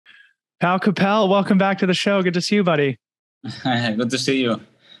Pau Capell, welcome back to the show. Good to see you, buddy. Good to see you.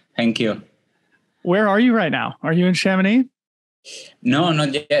 Thank you. Where are you right now? Are you in Chamonix? No,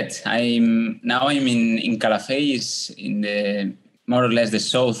 not yet. I'm in Calafell, in the more or less the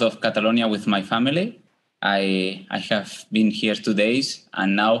south of Catalonia with my family. I have been here 2 days,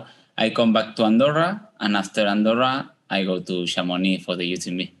 and now I come back to Andorra, and after Andorra I go to Chamonix for the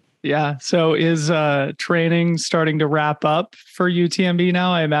UTMB. Yeah. So is training starting to wrap up for UTMB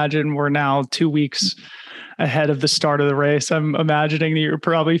now? I imagine we're now 2 weeks ahead of the start of the race. I'm imagining that you're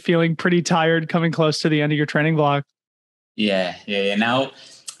probably feeling pretty tired coming close to the end of your training block. Yeah. Now,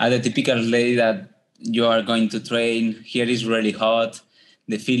 at the typical day that you are going to train, here is really hot.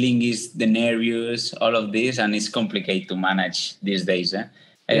 The feeling is the nervous, all of this, and it's complicated to manage these days.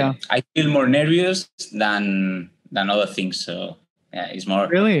 Yeah. I feel more nervous than other things. So yeah, it's more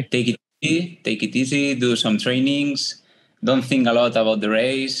really take it easy, do some trainings, don't think a lot about the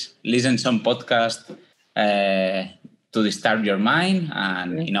race, listen some podcast to disturb your mind,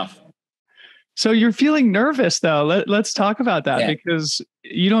 and enough. So you're feeling nervous though. Let's talk about that because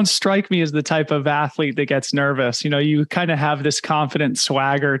you don't strike me as the type of athlete that gets nervous. You know, you kind of have this confident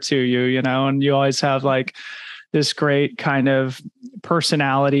swagger to you, you know, and you always have like this great kind of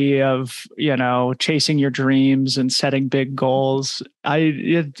personality of, you know, chasing your dreams and setting big goals.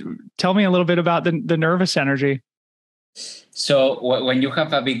 Tell me a little bit about the nervous energy. So when you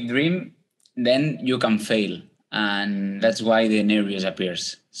have a big dream, then you can fail. And that's why the nervous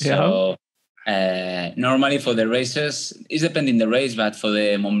appears. So normally for the races, it's depending the race, but for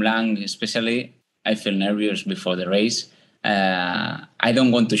the Mont Blanc especially, I feel nervous before the race. I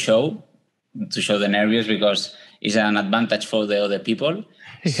don't want to show the nervous because it's an advantage for the other people.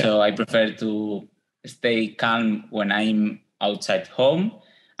 Yeah. So I prefer to stay calm when I'm outside home,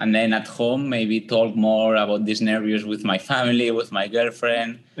 and then at home maybe talk more about this nervous with my family, with my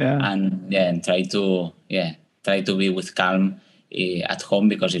girlfriend, and try to be with calm at home,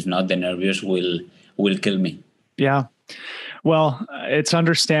 because if not, the nervous will kill me. Yeah. Well, it's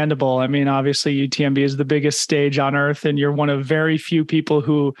understandable. I mean, obviously UTMB is the biggest stage on earth, and you're one of very few people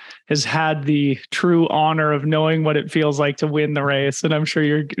who has had the true honor of knowing what it feels like to win the race. And I'm sure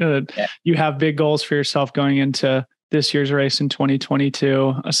you have big goals for yourself going into this year's race in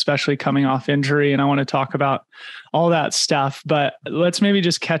 2022, especially coming off injury. And I want to talk about all that stuff, but let's maybe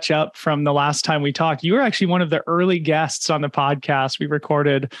just catch up from the last time we talked. You were actually one of the early guests on the podcast we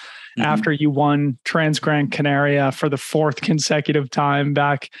recorded after you won Trans-Gran Canaria for the 4th consecutive time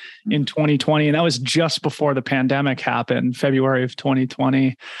back in 2020. And that was just before the pandemic happened, February of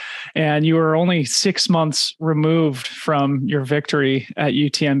 2020. And you were only 6 months removed from your victory at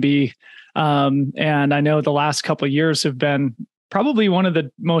UTMB. And I know the last couple of years have been probably one of the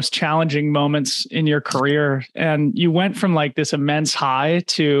most challenging moments in your career. And you went from like this immense high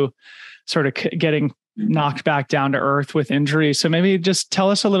to sort of getting knocked back down to earth with injury. So maybe just tell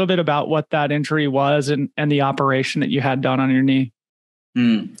us a little bit about what that injury was and the operation that you had done on your knee.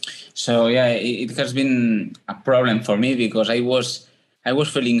 So yeah, it has been a problem for me because I was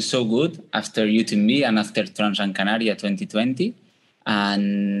feeling so good after UTMB and after Trans-Gran Canaria 2020.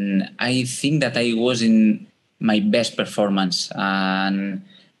 And I think that I was in my best performance, and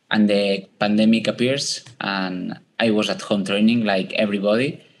the pandemic appears, and I was at home training like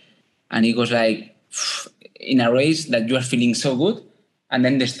everybody, and it was like in a race that you are feeling so good, and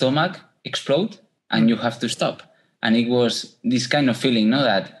then the stomach explode and you have to stop. And it was this kind of feeling,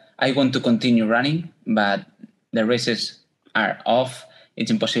 that I want to continue running, but the races are off.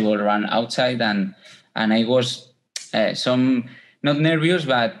 It's impossible to run outside, and I was not nervous,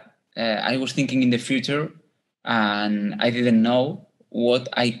 but I was thinking in the future, and I didn't know what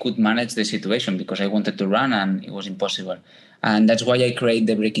I could manage the situation because I wanted to run and it was impossible. And that's why I created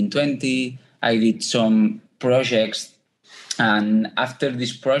the Breaking 20. I did some projects, and after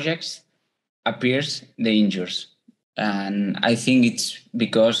these projects appears the injuries. And I think it's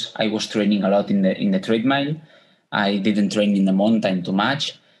because I was training a lot in the treadmill. I didn't train in the mountain too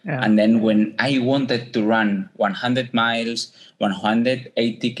much. Yeah. And then when I wanted to run 100 miles,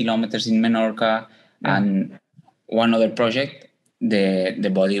 180 kilometers in Menorca, and one other project,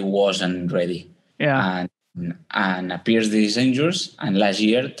 the body wasn't ready. Yeah. And appears these injuries. And last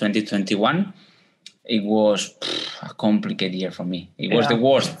year, 2021, it was a complicated year for me. It was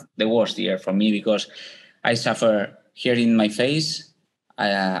the worst year for me because I suffer here in my face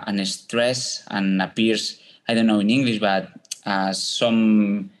and stress, and appears, I don't know in English, but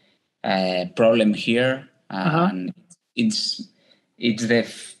some problem here. And it's the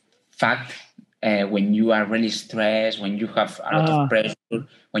fact when you are really stressed, when you have a lot of pressure,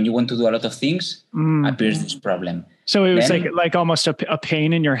 when you want to do a lot of things, appears this problem. So it was Then, like almost a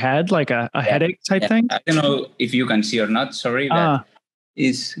pain in your head, like a headache type thing? I don't know if you can see or not. Sorry, that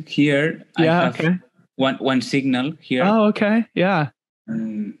is here. I Yeah. have Okay. one signal here. Oh, okay. Yeah.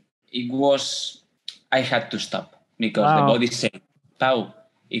 It was, I had to stop because the Wow. body said, Pau,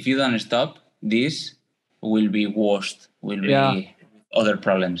 if you don't stop, this will be worst, will Yeah. be other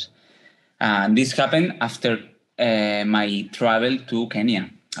problems. And this happened after my travel to Kenya.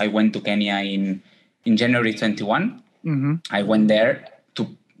 I went to Kenya in January 21. Mm-hmm. I went there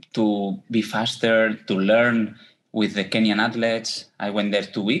to be faster, to learn with the Kenyan athletes. I went there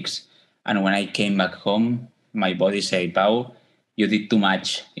 2 weeks. And when I came back home, my body said, Pau, you did too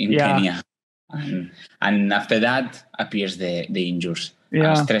much in Kenya. And after that appears the injuries.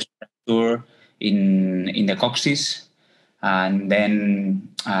 Stress fracture in the coccyx, and then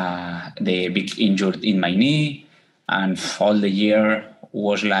the big injury in my knee, and all the year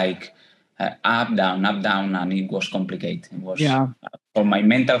was like up, down, and it was complicated. It was for my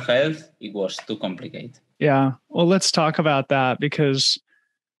mental health, it was too complicated. Yeah. Well, let's talk about that, because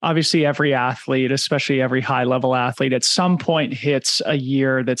obviously every athlete, especially every high level athlete, at some point hits a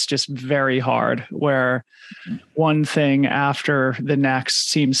year that's just very hard, where one thing after the next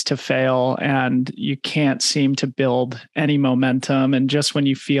seems to fail and you can't seem to build any momentum. And just when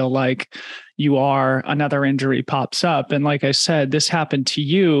you feel like you are, another injury pops up. And like I said, this happened to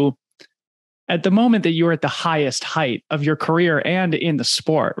you at the moment that you were at the highest height of your career and in the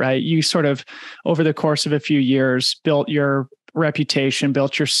sport, right? You sort of, over the course of a few years, built your reputation,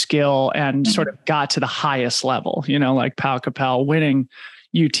 built your skill, and sort of got to the highest level, like Pau Capell winning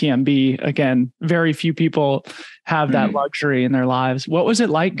UTMB. Again, very few people have that luxury in their lives. What was it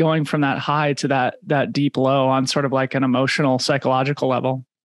like going from that high to that deep low on sort of like an emotional, psychological level?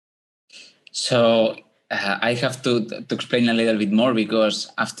 So I have to explain a little bit more, because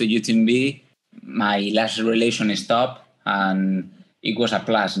after UTMB, my last relation stopped, and it was a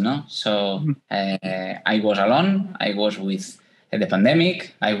plus, no? So I was alone. I was with the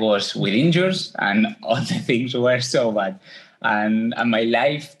pandemic. I was with injuries, and all the things were so bad. And my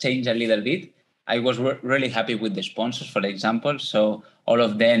life changed a little bit. I was really happy with the sponsors, for example. So all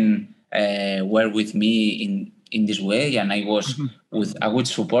of them were with me in this way, and I was with a good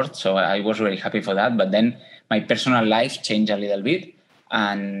support. So I was really happy for that. But then my personal life changed a little bit,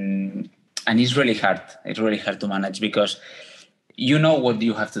 and it's really hard. It's really hard to manage, because you know what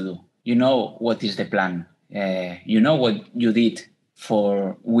you have to do. You know what is the plan. You know what you did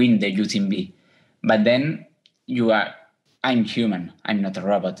for win the UTMB. But then I'm human. I'm not a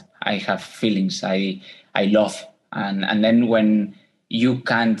robot. I have feelings. I love. And then when you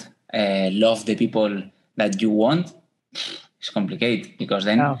can't love the people that you want, it's complicated, because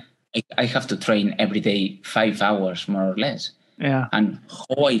then I have to train every day 5 hours, more or less. Yeah. And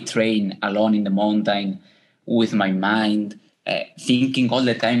how I train alone in the mountain with my mind, thinking all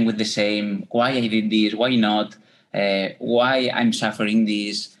the time with the same, why I did this, why not, why I'm suffering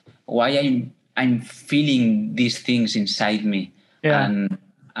this, why I'm feeling these things inside me, and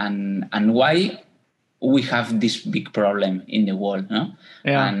why we have this big problem in the world, no?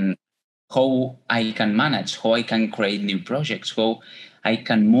 And how I can manage, how I can create new projects, how I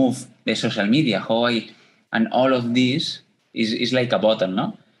can move the social media, and all of this is like a bottle,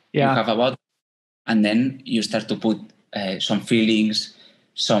 no? You have a bottle, and then you start to put some feelings,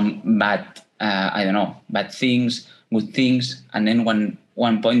 some bad, bad things, good things, and then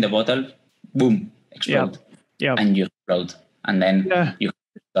one point the bottle, boom, explode, and you explode, and then you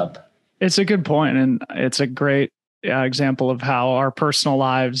stop. It's a good point, and it's a great example of how our personal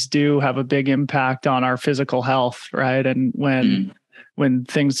lives do have a big impact on our physical health, right? And when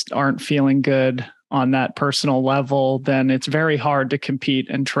things aren't feeling good on that personal level, then it's very hard to compete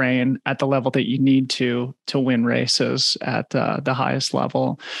and train at the level that you need to win races at the highest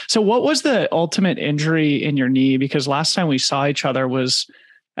level. So what was the ultimate injury in your knee? Because last time we saw each other was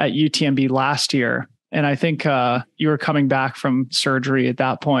at UTMB last year. And I think you were coming back from surgery at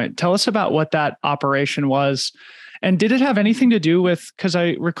that point. Tell us about what that operation was. And did it have anything to do with, because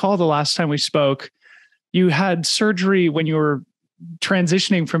I recall the last time we spoke, you had surgery when you were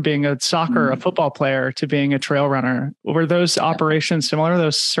transitioning from being a football player to being a trail runner. Were those operations similar,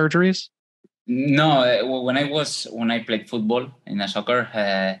 those surgeries? No, when I played football in a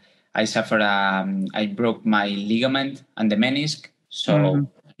soccer, I suffered, I broke my ligament and the menisc. So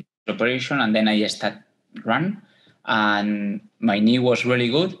operation, and then I started run, and my knee was really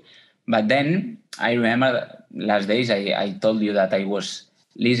good. But then I remember last days I told you that I was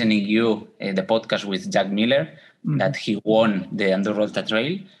listening you the podcast with Jack Miller, that he won the Andorra Ultra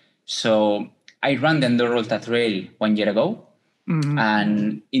Trail. So I ran the Andorra Ultra Trail 1 year ago,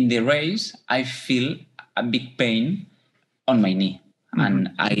 and in the race I feel a big pain on my knee.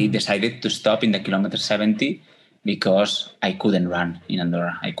 And I decided to stop in the kilometer 70 because I couldn't run in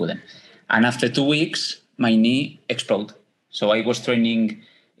Andorra. I couldn't. And after 2 weeks, my knee exploded. So I was training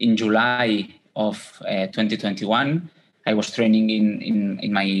in July of 2021. I was training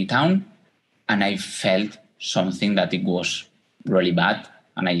in my town, and I felt something that it was really bad.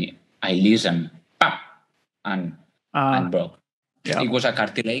 And I listened, pop, and broke. Yeah. It was a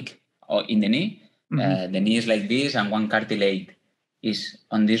cartilage in the knee. The knee is like this, and one cartilage is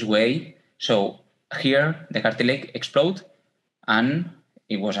on this way. So here the cartilage exploded, and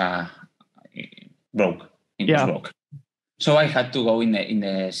it was broke. It was broke. So I had to go in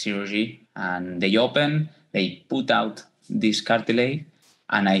the surgery, and they opened. They put out this cartilage,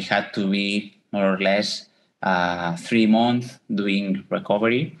 and I had to be more or less 3 months doing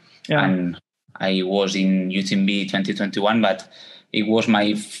recovery. Yeah. And I was in UTMB 2021, but it was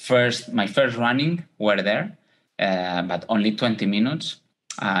my first running were there, but only 20 minutes.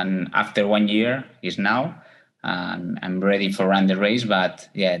 And after 1 year is now, and I'm ready for run the race. But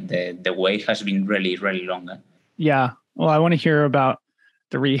yeah, the way has been really, really long. Yeah. Well, I want to hear about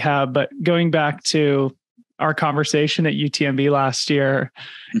the rehab, but going back to our conversation at UTMB last year,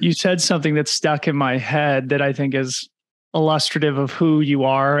 you said something that stuck in my head that I think is illustrative of who you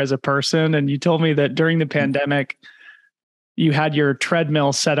are as a person. And you told me that during the pandemic, you had your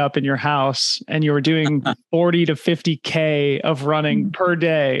treadmill set up in your house and you were doing 40 to 50K of running per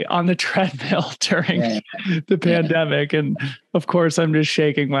day on the treadmill during the pandemic. And of course, I'm just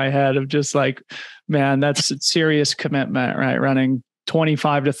shaking my head of just like, man, that's a serious commitment, right? Running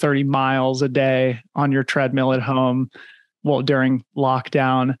 25 to 30 miles a day on your treadmill at home, well, during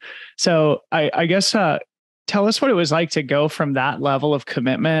lockdown. So I guess, tell us what it was like to go from that level of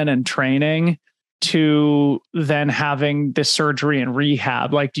commitment and training to then having this surgery and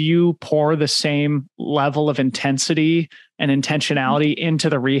rehab. Like, do you pour the same level of intensity and intentionality into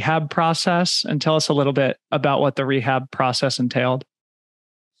the rehab process? And tell us a little bit about what the rehab process entailed.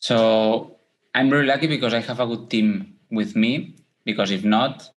 So I'm really lucky because I have a good team with me, because if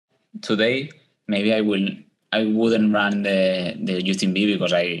not, today, maybe I wouldn't run the UTMB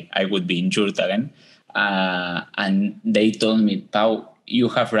because I would be injured again. And they told me, Pau, you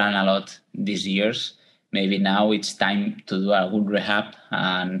have run a lot these years. Maybe now it's time to do a good rehab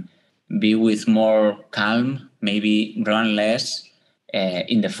and be with more calm, maybe run less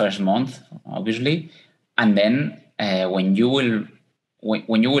in the first month, obviously. And then when you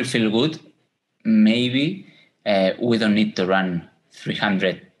will feel good, maybe we don't need to run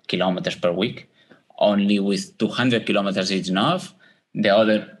 300 kilometers per week. Only with 200 kilometers is enough. The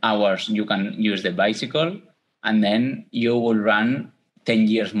other hours you can use the bicycle, and then you will run 10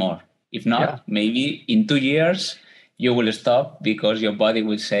 years more. If not, maybe in 2 years, you will stop because your body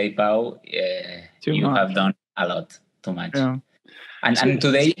will say, Pau, you have done a lot, too much. Yeah. And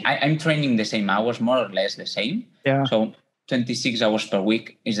today I'm training the same hours, more or less the same. Yeah. So 26 hours per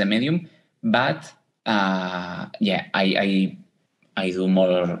week is the medium. But I do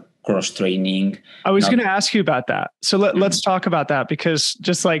more cross training. I was going to ask you about that. So let's talk about that, because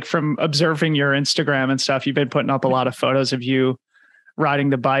just like from observing your Instagram and stuff, you've been putting up a lot of photos of you riding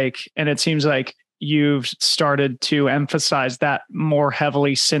the bike. And it seems like you've started to emphasize that more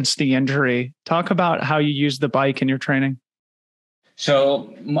heavily since the injury. Talk about how you use the bike in your training.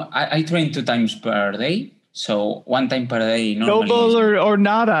 So I train 2 times per day. So 1 time per day. Double or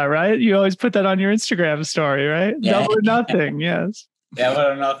nada, right? You always put that on your Instagram story, right? Yeah. Double or nothing. Yes. Double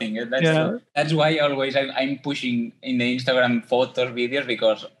or nothing. That's true. That's why always I'm pushing in the Instagram photos, videos,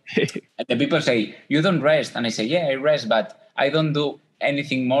 because the people say, you don't rest. And I say, yeah, I rest, but I don't do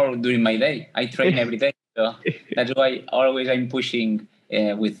anything more during my day. I train every day. So that's why always I'm pushing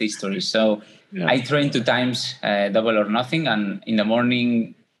with these stories. So I train 2 times, double or nothing. And in the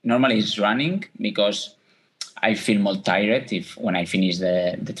morning, normally it's running because I feel more tired when I finish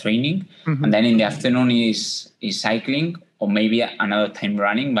the training. Mm-hmm. And then in the afternoon is cycling, or maybe another time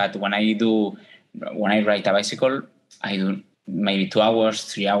running. But when I ride a bicycle, I do maybe 2 hours,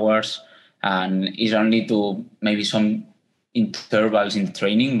 3 hours. And it's only to maybe some intervals in the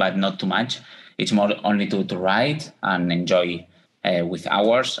training, but not too much. It's more only to ride and enjoy with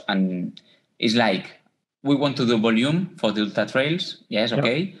hours. And it's like, we want to do volume for the ultra trails. Yes,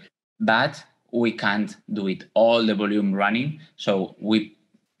 okay. But we can't do it all the volume running. So we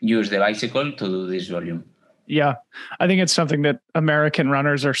use the bicycle to do this volume. Yeah. I think it's something that American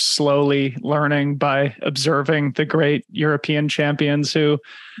runners are slowly learning by observing the great European champions who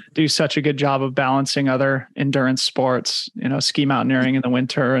do such a good job of balancing other endurance sports, ski mountaineering in the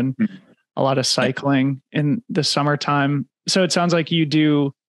winter and a lot of cycling in the summertime. So it sounds like you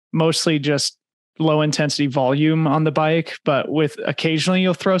do mostly just low intensity volume on the bike, but with occasionally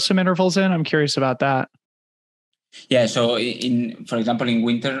you'll throw some intervals in. I'm curious about that. Yeah. So for example, in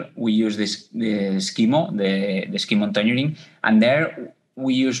winter, we use the skimo, the ski mountaineering, and there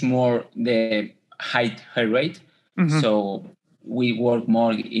we use more the height rate. Mm-hmm. So we work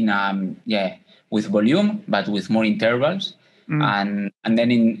more in with volume, but with more intervals. And then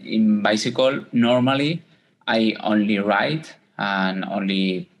in bicycle, normally I only ride and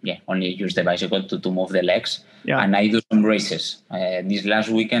only use the bicycle to move the legs. Yeah. And I do some races. This last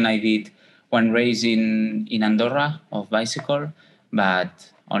weekend I did one race in Andorra of bicycle,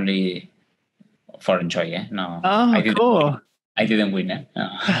 but only for enjoy. Yeah? No. Oh, cool. I didn't win. Eh? No.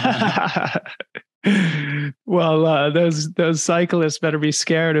 Well, those cyclists better be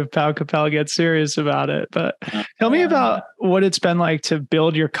scared if Pau Capell gets serious about it. But tell me about what it's been like to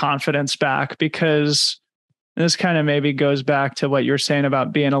build your confidence back, because this kind of maybe goes back to what you're saying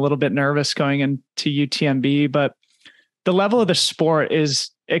about being a little bit nervous going into UTMB, but the level of the sport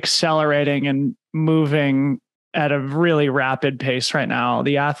is accelerating and moving at a really rapid pace right now.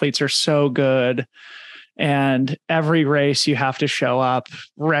 The athletes are so good, and every race you have to show up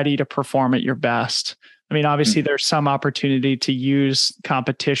ready to perform at your best. I mean, obviously there's some opportunity to use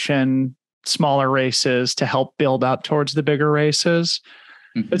competition, smaller races to help build up towards the bigger races.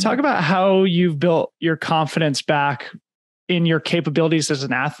 Mm-hmm. But talk about how you've built your confidence back in your capabilities as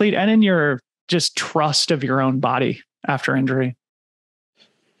an athlete and in your just trust of your own body after injury.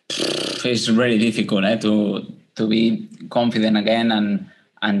 It's really difficult to be confident again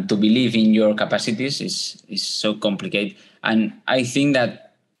and to believe in your capacities is so complicated. And I think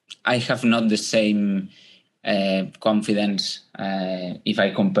that I have not the same confidence if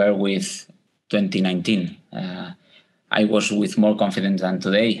I compare with 2019. I was with more confidence than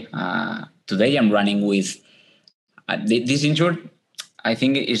today. Today I'm running with this injury. I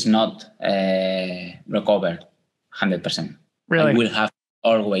think is not recovered 100%. Really? I will have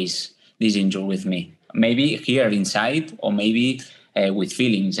always this injury with me. Maybe here inside, or maybe with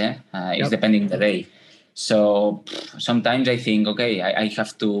feelings. It's depending the day. So sometimes I think, okay, I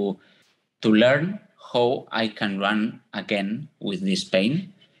have to learn how I can run again with this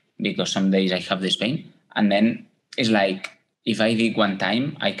pain, because some days I have this pain, and then it's like if I did one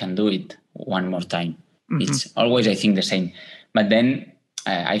time, I can do it one more time. Mm-hmm. It's always, I think, the same. But then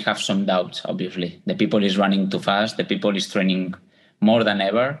I have some doubts. Obviously, the people is running too fast. The people is training more than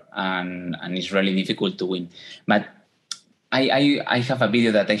ever, and it's really difficult to win. But I have a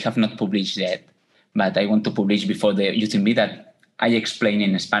video that I have not published yet, but I want to publish before the UTMB, that I explain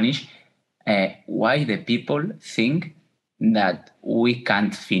in Spanish why the people think that we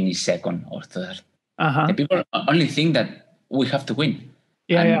can't finish second or third. Uh-huh. The people only think that we have to win.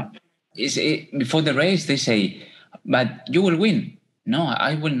 Before the race, they say, but you will win. No,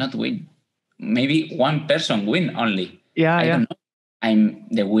 I will not win. Maybe one person win only. I don't know. I'm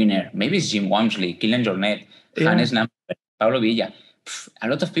the winner. Maybe it's Jim Walmsley, Kylian Jornet, Hannes Namper, Paulo Villa. A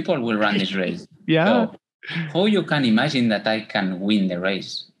lot of people will run this race. So how you can imagine that I can win the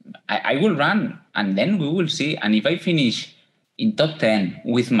race? I will run, and then we will see. And if I finish in top 10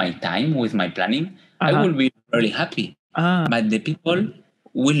 with my time, with my planning, I will be really happy. But the people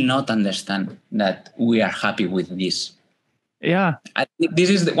will not understand that we are happy with this. Yeah.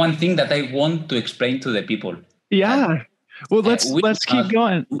 This is the one thing that I want to explain to the people. Yeah. Well, let's keep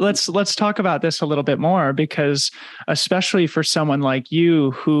going. Let's talk about this a little bit more, because especially for someone like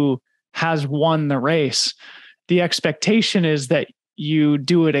you who has won the race, the expectation is that you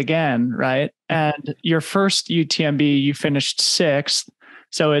do it again, right? And your first UTMB, you finished 6th.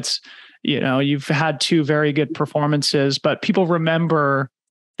 So it's, you've had 2 very good performances, but people remember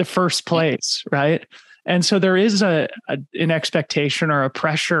the first place, right? And so there is an expectation or a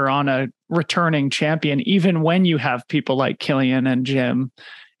pressure on a returning champion, even when you have people like Kylian and Jim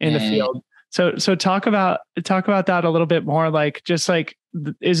in the field. So talk about that a little bit more. Like, just like,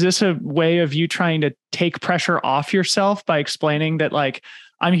 is this a way of you trying to take pressure off yourself by explaining that, like,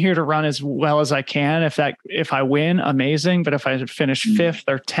 I'm here to run as well as I can. If I win, amazing. But if I finish 5th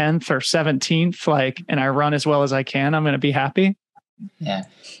or 10th or 17th, and I run as well as I can, I'm going to be happy. Yeah.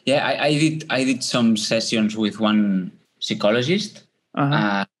 I did some sessions with one psychologist.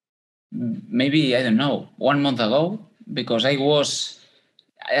 Maybe, I don't know, 1 month ago, because I was,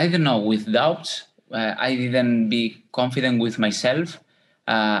 I don't know, with doubts. I didn't be confident with myself.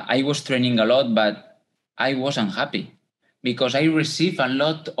 I was training a lot, but I wasn't happy, because I receive a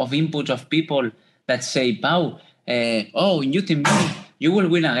lot of inputs of people that say, Pau, in UTMB, you will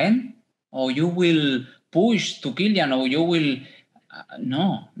win again, or you will push to Kylian, or you will...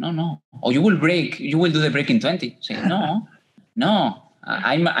 No. Or you will do the break in 20. Say, no,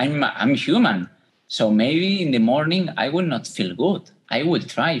 I'm human. So maybe in the morning I will not feel good. I will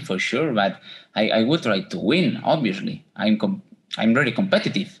try for sure, but I will try to win. Obviously, I'm very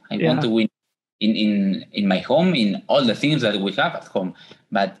competitive. I want to win in my home, in all the things that we have at home.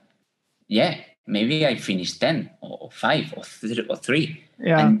 But yeah, maybe I finish 10 or 5 or 3.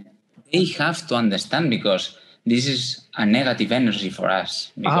 Yeah. And they have to understand, because this is a negative energy for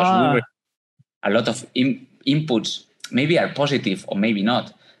us, because we were a lot of inputs, maybe are positive or maybe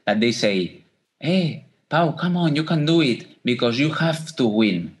not, that they say, hey, Pau, come on, you can do it because you have to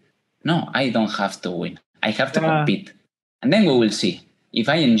win. No, I don't have to win. I have to compete. And then we will see. If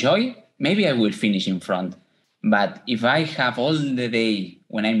I enjoy, maybe I will finish in front. But if I have all the day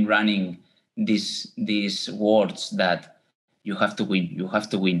when I'm running these words that you have to win, you have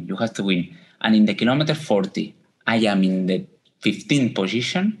to win, you have to win, and in the kilometer 40, I am in the 15th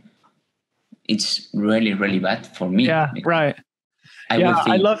position, it's really, really bad for me. Yeah, right. I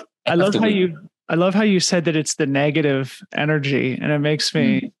love how you said that it's the negative energy, and it makes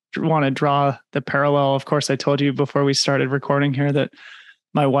me want to draw the parallel. Of course, I told you before we started recording here that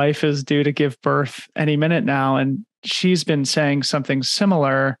my wife is due to give birth any minute now, and she's been saying something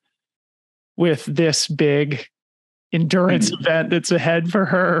similar with this big endurance event that's ahead for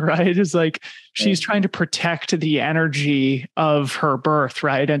her, right? It's like she's trying to protect the energy of her birth,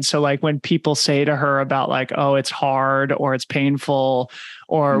 right? And so like when people say to her about like, oh, it's hard or it's painful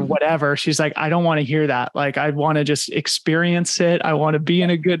or whatever, she's like, I don't want to hear that. Like, I want to just experience it. I want to be in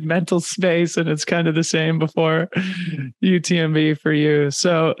a good mental space. And it's kind of the same before UTMB for you.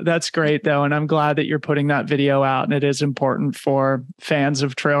 So that's great though. And I'm glad that you're putting that video out. And it is important for fans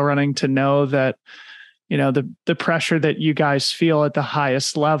of trail running to know that, you know, the pressure that you guys feel at the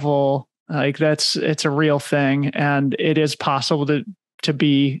highest level, like it's a real thing. And it is possible to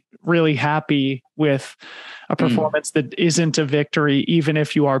be really happy with a performance that isn't a victory, even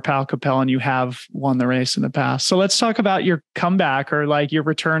if you are Pau Capell and you have won the race in the past. So let's talk about your comeback, or like your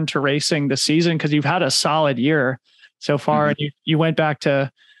return to racing this season, because you've had a solid year so far. And you went back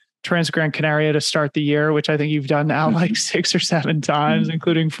to Transgran Canaria to start the year, which I think you've done now like 6 or 7 times,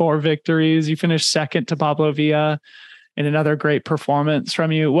 including 4 victories. You finished second to Pablo Villa in another great performance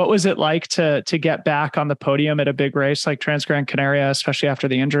from you. What was it like to get back on the podium at a big race like Transgran Canaria, especially after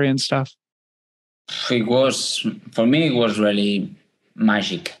the injury and stuff? It was, for me, it was really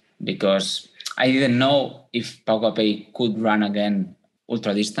magic, because I didn't know if Pau Capell could run again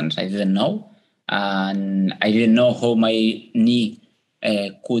ultra distance. I didn't know. And I didn't know how my knee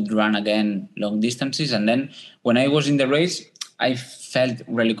could run again long distances. And then when I was in the race, I felt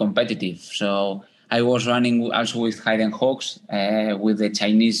really competitive. So I was running also with Hayden Hawks, with the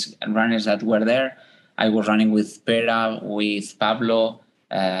Chinese runners that were there. I was running with Pera, with Pablo.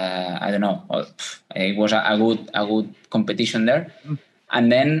 I don't know. It was a good competition there.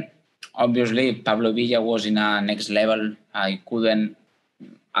 And then obviously Pablo Villa was in a next level. I couldn't,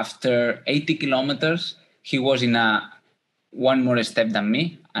 after 80 kilometers, he was in a one more step than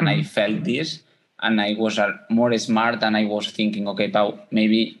me, and I felt this, and I was more smart, and I was thinking, okay, Pau,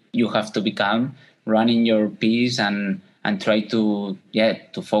 maybe you have to be calm, run in your pace, and try to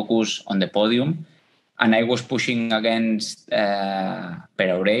focus on the podium. And I was pushing against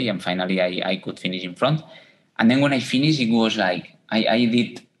Peraure, and finally I could finish in front. And then when I finished, it was like I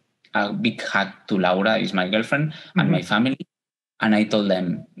did a big hug to Laura, is my girlfriend, and my family, and I told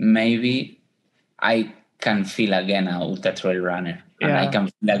them, maybe I can feel again an ultra trail runner, and I can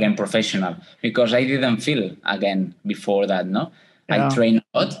feel again professional, because I didn't feel again before that. No, I train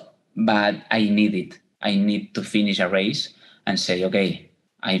a lot, but I need it. I need to finish a race and say, okay,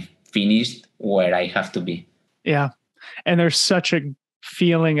 I finished where I have to be. Yeah. And there's such a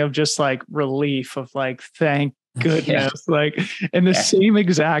feeling of just like relief of like, thank goodness. Like, and the same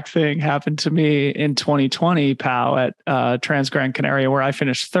exact thing happened to me in 2020, Pau, at Transgran Canaria, where I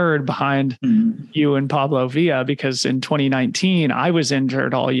finished third behind you and Pablo Villa, because in 2019 I was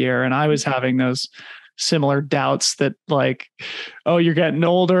injured all year, and I was having those similar doubts that like, oh, you're getting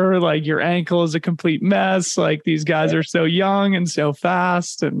older, like your ankle is a complete mess, like these guys are so young and so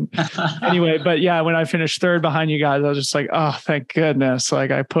fast. And anyway, but yeah, when I finished third behind you guys, I was just like, oh, thank goodness, like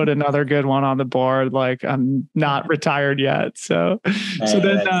I put another good one on the board, like I'm not retired yet. So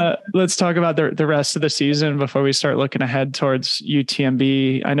then let's talk about the rest of the season before we start looking ahead towards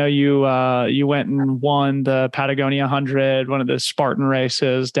UTMB. I know you went and won the Patagonia 100, one of the Spartan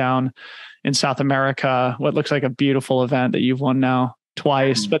races down in South America, what looks like a beautiful event that you've won now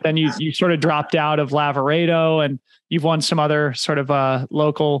twice, but then you sort of dropped out of Lavaredo, and you've won some other sort of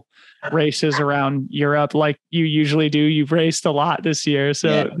local races around Europe like you usually do. You've raced a lot this year.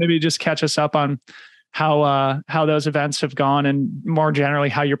 So maybe just catch us up on how those events have gone, and more generally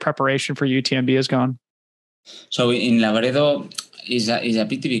how your preparation for UTMB has gone. So in Lavaredo is a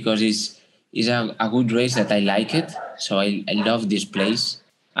pity because it's a good race that I like it. So I love this place.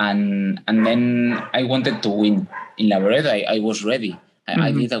 And then I wanted to win in Lavaredo. I was ready.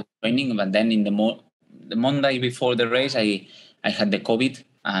 I did a training, but then in the Monday before the race, I had the COVID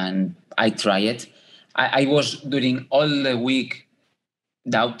and I tried it. I was during all the week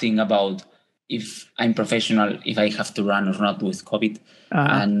doubting about if I'm professional, if I have to run or not with COVID.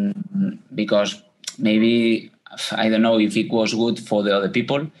 And because maybe, I don't know if it was good for the other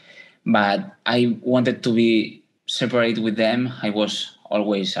people, but I wanted to be separate with them. I was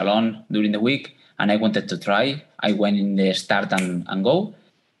always alone during the week and I wanted to try. I went in the start and go,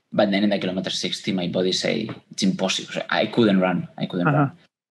 but then in the kilometer 60, my body say it's impossible. I couldn't run. Run.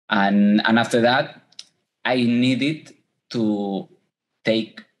 And after that, I needed to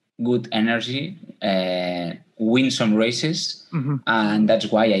take good energy, win some races. And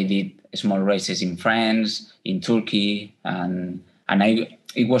that's why I did small races in France, in Turkey, and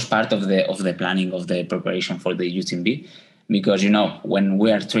it was part of the planning of the preparation for the UTMB, because when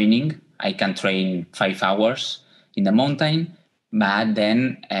we are training, I can train 5 hours in the mountain, but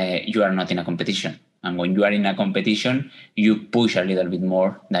then you are not in a competition, and when you are in a competition, you push a little bit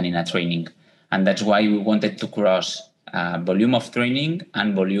more than in a training, and that's why we wanted to cross volume of training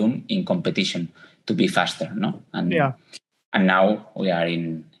and volume in competition to be faster, no? And now we are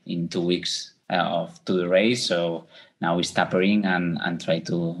in 2 weeks to the race, so now we're tapering and try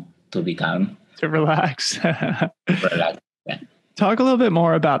to be calm. To relax. Relax, yeah. Talk a little bit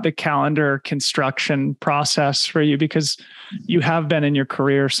more about the calendar construction process for you, because you have been in your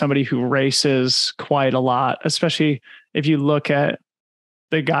career somebody who races quite a lot, especially if you look at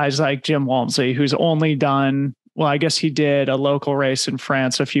the guys like Jim Walmsley, who's only done, well, I guess he did a local race in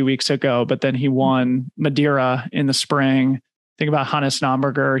France a few weeks ago, but then he won Madeira in the spring. Think about Hannes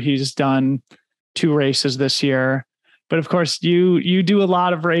Namberger. He's done 2 races this year. But of course, you do a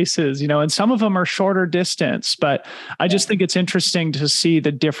lot of races, and some of them are shorter distance. But I just think it's interesting to see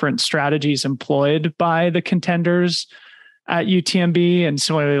the different strategies employed by the contenders at UTMB. And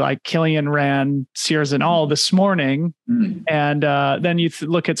similarly, like Killian ran Sierre-Zinal this morning. And then you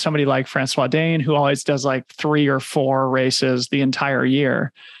look at somebody like Francois Dane, who always does like 3 or 4 races the entire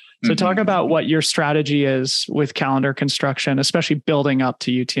year. So talk about what your strategy is with calendar construction, especially building up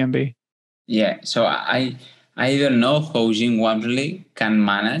to UTMB. Yeah, so I don't know how Jim Walmsley can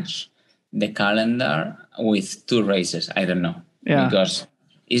manage the calendar with 2 races. I don't know. Because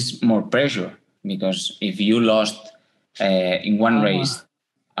it's more pressure. Because if you lost in one race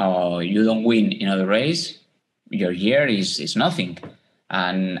or you don't win in another race, your year is nothing.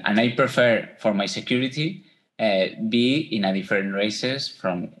 And I prefer, for my security, be in a different races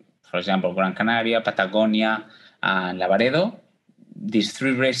from, for example, Gran Canaria, Patagonia, and Lavaredo. These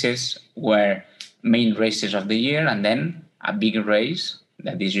 3 races were main races of the year, and then a big race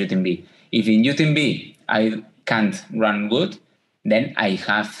that is UTMB. If in UTMB I can't run good, then I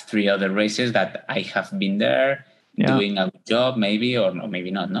have 3 other races that I have been there doing a good job, maybe, or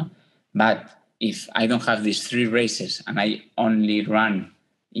maybe not, no? But if I don't have these 3 races and I only run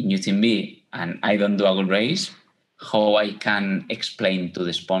in UTMB and I don't do a good race, how I can explain to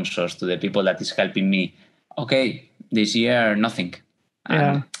the sponsors, to the people that is helping me, okay, this year, nothing.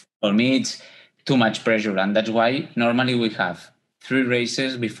 And for me, it's too much pressure. And that's why normally we have 3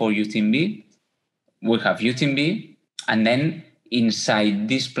 races before UTMB. We have UTMB. And then inside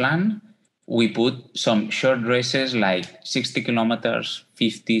this plan, we put some short races like 60 kilometers,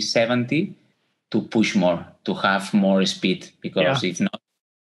 50, 70 to push more, to have more speed. Because if not,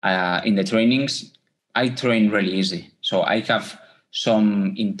 in the trainings, I train really easy. So I have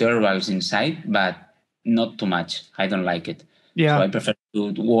some intervals inside, but not too much. I don't like it. So I prefer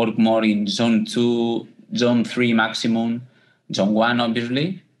to work more in zone 2, zone 3 maximum, zone 1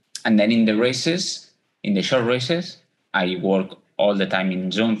 obviously. And then in the races, in the short races, I work all the time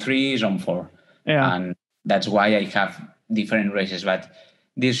in zone 3, zone 4. And that's why I have different races. But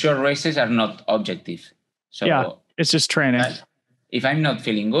these short races are not objective. So it's just training. If I'm not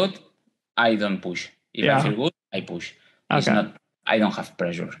feeling good, I don't push. If I feel good, I push. It's not, I don't have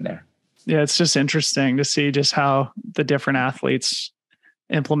pressure there. Yeah, it's just interesting to see just how the different athletes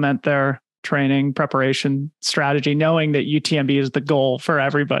implement their training preparation strategy, knowing that UTMB is the goal for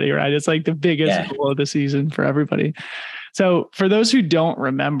everybody, right? It's like the biggest goal of the season for everybody. So for those who don't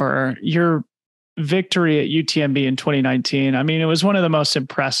remember, your victory at UTMB in 2019, I mean, it was one of the most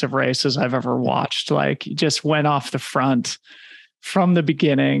impressive races I've ever watched. Like, you just went off the front from the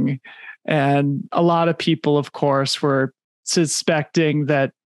beginning. And a lot of people, of course, were suspecting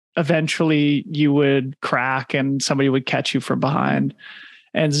that eventually you would crack and somebody would catch you from behind.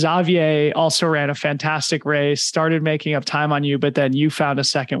 And Xavier also ran a fantastic race, started making up time on you, but then you found a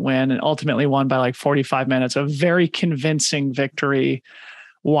second win and ultimately won by like 45 minutes, a very convincing victory,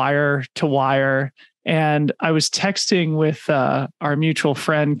 wire to wire. And I was texting with our mutual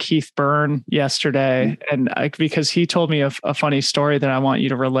friend, Keith Byrne, yesterday, and because he told me a funny story that I want you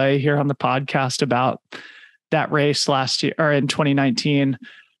to relay here on the podcast about that race last year or in 2019.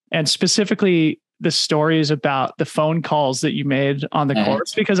 And specifically the stories about the phone calls that you made on the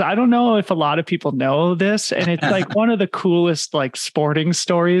course, because I don't know if a lot of people know this. And it's like one of the coolest like sporting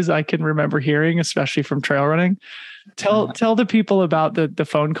stories I can remember hearing, especially from trail running. Tell the people about the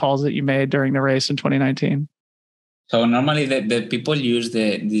phone calls that you made during the race in 2019. So normally the people use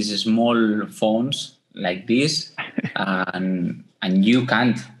these small phones like this, and you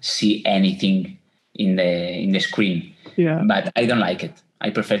can't see anything in the screen. Yeah. But I don't like it. I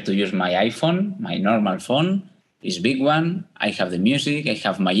prefer to use my iPhone, my normal phone. It's big one. I have the music. I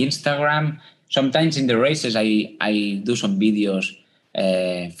have my Instagram. Sometimes in the races, I do some videos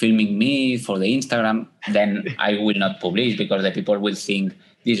filming me for the Instagram. Then I will not publish because the people will think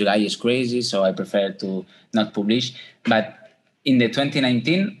this guy is crazy. So I prefer to not publish. But in the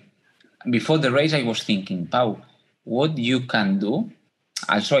 2019, before the race, I was thinking, Pau, what you can do.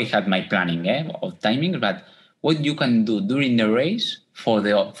 Also, I had my planning of timings, but what you can do during the race for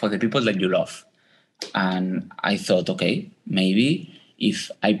the people that you love. And I thought, okay, maybe if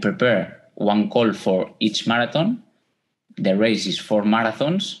I prepare one call for each marathon, the race is 4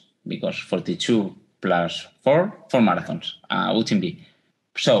 marathons, because 42 plus 4 marathons, UTMB.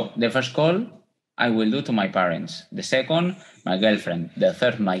 So the first call I will do to my parents, the second, my girlfriend, the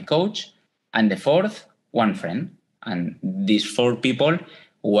third, my coach, and the fourth, one friend. And these 4 people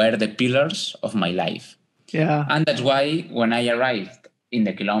were the pillars of my life. Yeah. And that's why when I arrived in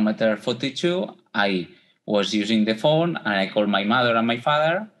the kilometer 42, I was using the phone and I called my mother and my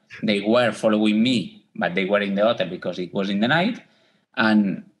father. They were following me, but they were in the hotel because it was in the night.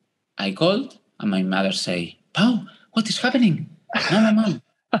 And I called and my mother say, Pau, what is happening? No, Mom,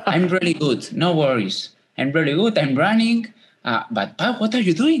 I'm really good. No worries. I'm really good. I'm running. But Pau, what are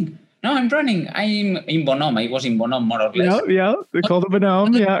you doing? No, I'm running. I'm in Bonhomme. I was in Bonhomme more or less. Yeah. The Col de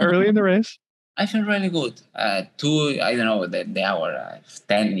Bonhomme. Yeah. Early in the race. I feel really good. I don't know, the hour,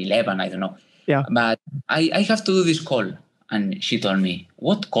 10, 11, I don't know. Yeah. But I have to do this call. And she told me,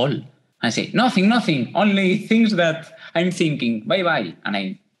 what call? I say, nothing, only things that I'm thinking, bye. And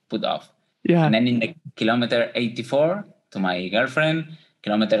I put off. Yeah. And then in the kilometer 84 to my girlfriend,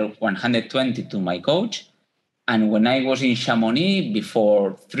 kilometer 120 to my coach. And when I was in Chamonix,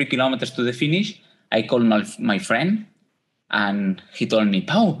 before 3 kilometers to the finish, I called my friend and he told me,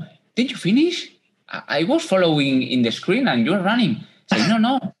 Pau, did you finish? I was following in the screen and you're running. I say,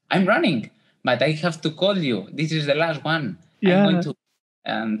 no, I'm running, but I have to call you. This is the last one. Yeah. I'm going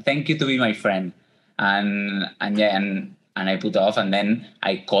to thank you to be my friend. And I put off, and then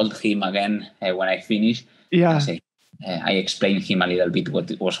I called him again when I finished. Yeah. I explained him a little bit what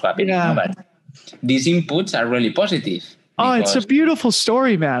was happening. Yeah. But these inputs are really positive. Oh, it's a beautiful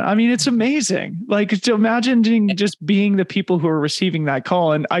story, man. I mean, it's amazing. Like, to imagine just being the people who are receiving that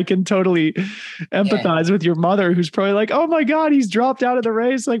call. And I can totally empathize with your mother, who's probably like, oh my God, he's dropped out of the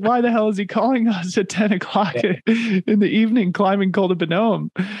race. Like, why the hell is he calling us at 10 o'clock in the evening, climbing Col de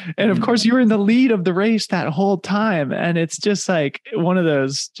Bonhomme? And of course, you were in the lead of the race that whole time. And it's just like one of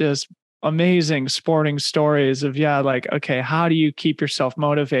those just amazing sporting stories of, like, okay, how do you keep yourself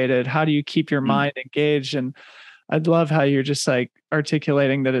motivated? How do you keep your mind engaged? And I'd love how you're just like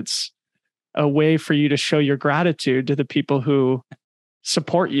articulating that it's a way for you to show your gratitude to the people who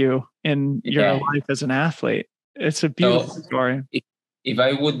support you in your life as an athlete. It's a beautiful story. If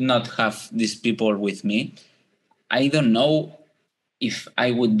I would not have these people with me, I don't know if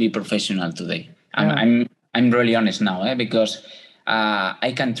I would be professional today. I'm really honest now, because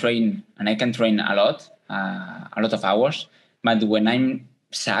I can train, and I can train a lot of hours, but when I'm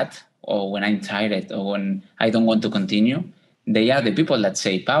sad, or when I'm tired, or when I don't want to continue, they are the people that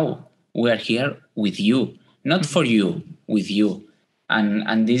say, Pau, we are here with you, not for you, with you.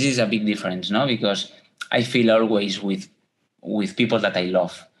 And this is a big difference, no? Because I feel always with people that I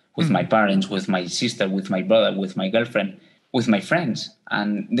love, with my parents, with my sister, with my brother, with my girlfriend, with my friends.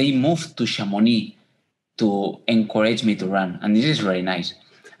 And they moved to Chamonix to encourage me to run. And this is very nice.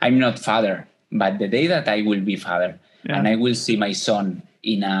 I'm not father, but the day that I will be father, and I will see my son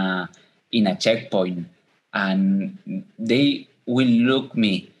in a checkpoint, and they will look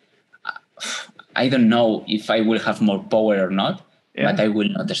me. I don't know if I will have more power or not, but I will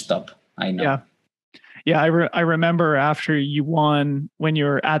not stop. I know. Yeah, I remember after you won, when you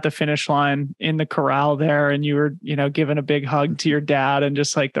were at the finish line in the corral there, and you were, giving a big hug to your dad, and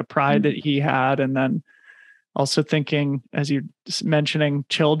just like the pride that he had. And then also thinking, as you mentioning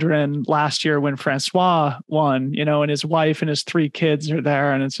children last year when Francois won, and his wife and his 3 kids are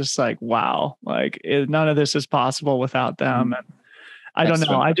there, and it's just like, wow, like none of this is possible without them. And I don't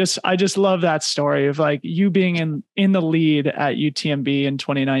know. I just love that story of like you being in the lead at UTMB in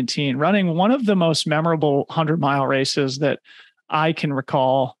 2019, running one of the most memorable 100-mile races that I can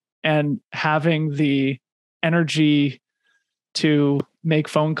recall, and having the energy to make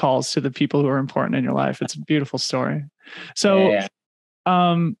phone calls to the people who are important in your life. It's a beautiful story. So,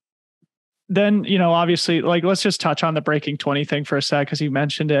 then, obviously, like, let's just touch on the breaking 20 thing for a sec, because you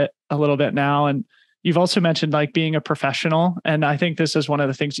mentioned it a little bit now. And you've also mentioned like being a professional. And I think this is one of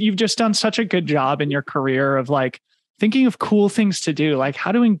the things you've just done such a good job in your career of like thinking of cool things to do, like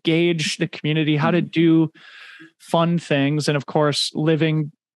how to engage the community, how to do fun things. And of course,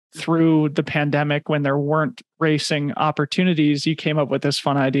 living through the pandemic when there weren't racing opportunities, you came up with this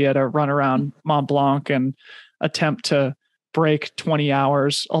fun idea to run around Mont Blanc and attempt to break 20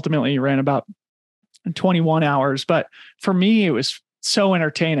 hours. Ultimately, you ran about 21 hours. But for me, it was so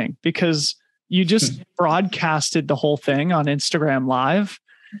entertaining because you just broadcasted the whole thing on Instagram Live,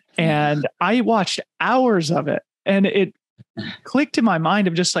 and I watched hours of it, and it clicked in my mind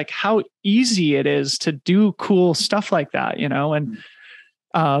of just like how easy it is to do cool stuff like that, and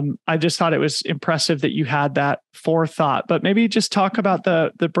I just thought it was impressive that you had that forethought. But maybe just talk about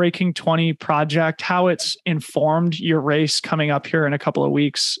the Breaking 20 project, how it's informed your race coming up here in a couple of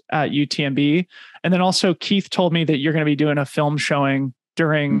weeks at UTMB. And then also Keith told me that you're going to be doing a film showing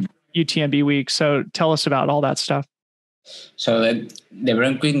during UTMB week. So tell us about all that stuff. So the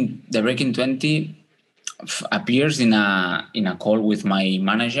Breaking 20 appears in a call with my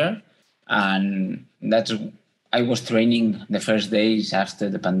manager, and I was training the first days after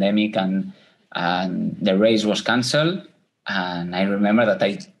the pandemic, and the race was cancelled. And I remember that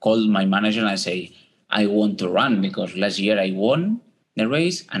I called my manager and I say, I want to run because last year I won the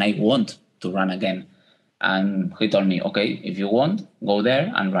race and I want to run again. And he told me, okay, if you want, go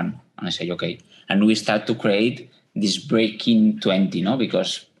there and run. And I say, okay. And we start to create this Breaking 20,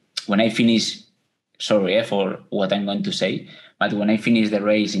 because when I finish, sorry for what I'm going to say, but when I finished the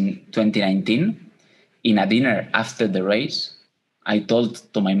race in 2019, in a dinner after the race, I told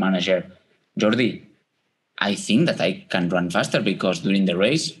to my manager, Jordi, I think that I can run faster because during the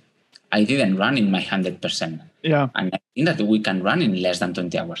race, I didn't run in my 100%. Yeah. And I think that we can run in less than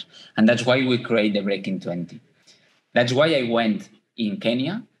 20 hours. And that's why we create the Breaking 20. That's why I went in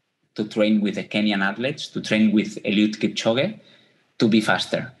Kenya to train with the Kenyan athletes, to train with Eliud Kipchoge, to be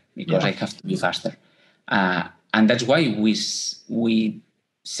faster, because I have to be faster. And that's why we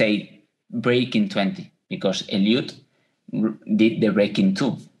say Breaking 20, because Eliud did the Breaking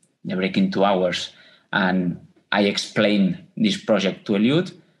 2 hours. And I explained this project to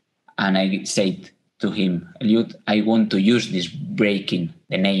Eliud, and I said to him, Eliud, I want to use this Breaking,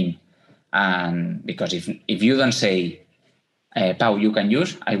 the name. And because if you don't say, Pau, you can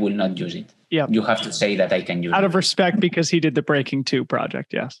use, I will not use it. Yeah. You have to say that I can use it. Out of respect, because he did the Breaking 2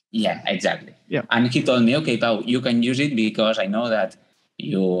 project, yes. Yeah, exactly. Yeah. And he told me, okay, Pau, you can use it because I know that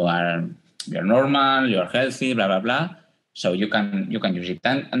you're normal, you're healthy, blah, blah, blah. So you can use it.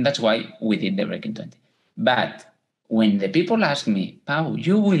 And that's why we did the Breaking 20. But when the people ask me, Pau,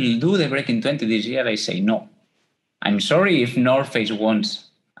 you will do the Breaking 20 this year, I say no. I'm sorry if North Face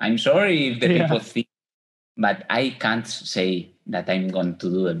wants. I'm sorry if the people think, but I can't say that I'm going to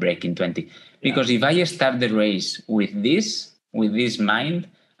do the Breaking 20. Because if I start the race with this mind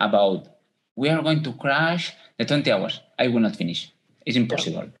about we are going to crash the 20 hours, I will not finish. It's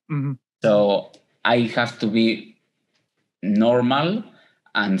impossible. Yeah. Mm-hmm. So I have to be normal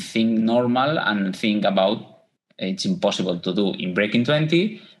and think about it's impossible to do in Breaking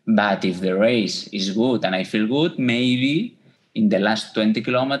 20. But if the race is good and I feel good, maybe in the last 20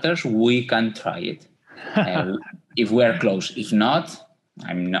 kilometers, we can try it. If we are close. If not,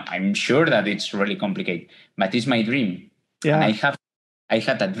 I'm sure that it's really complicated. But it's my dream. Yeah. And I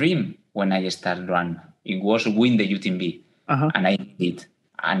had a dream when I started run. It was win the UTMB. And I did.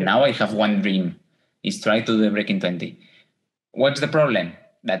 And now I have one dream. Is try to do the Breaking 20. What's the problem?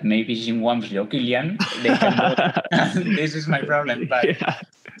 That maybe Jim Wamsley or Kilian, they can do it. This is my problem. But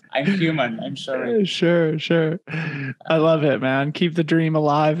I'm human. I'm sorry. Sure. I love it, man. Keep the dream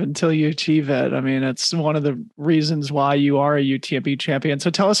alive until you achieve it. I mean, it's one of the reasons why you are a UTMB champion. So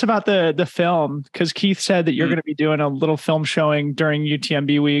tell us about the film, because Keith said that you're going to be doing a little film showing during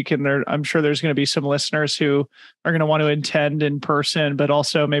UTMB week, and I'm sure there's going to be some listeners who are going to want to attend in person, but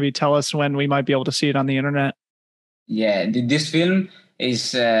also maybe tell us when we might be able to see it on the internet. Yeah, this film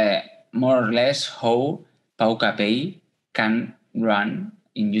is more or less how Pau Capell can run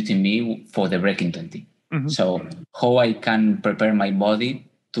in UTMB for the Breaking 20. Mm-hmm. So how I can prepare my body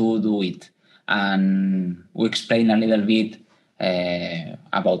to do it. And we explain a little bit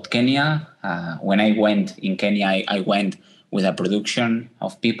about Kenya. When I went in Kenya, I went with a production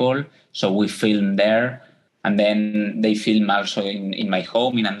of people. So we filmed there. And then they film also in my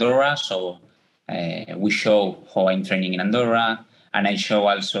home in Andorra. So we show how I'm training in Andorra. And I show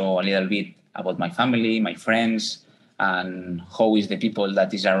also a little bit about my family, my friends, and how is the people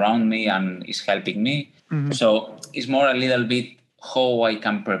that is around me and is helping me. Mm-hmm. So it's more a little bit how I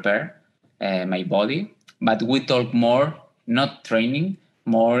can prepare my body. But we talk more, not training,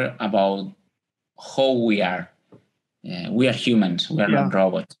 more about how we are. We are humans. We are not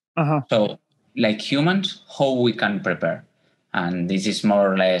robots. Uh-huh. So like humans, how we can prepare. And this is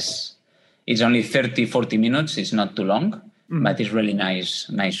more or less, it's only 30, 40 minutes. It's not too long, but it's really nice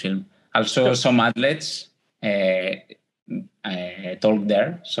film. Also, some athletes talk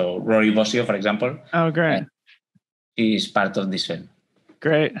there. So Rory Bossio, for example. Oh, great. He is part of this film.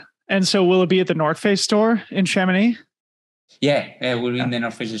 Great. And so will it be at the North Face store in Chamonix? Yeah, we'll be in the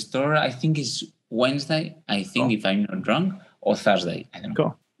North Face store. I think it's Wednesday, if I'm not wrong, or Thursday. I don't know.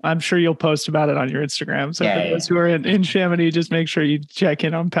 Cool. I'm sure you'll post about it on your Instagram. So for those who are in Chamonix, just make sure you check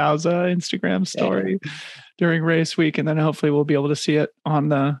in on Pau's Instagram story during race week, and then hopefully we'll be able to see it on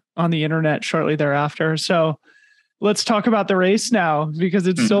the internet shortly thereafter. So let's talk about the race now, because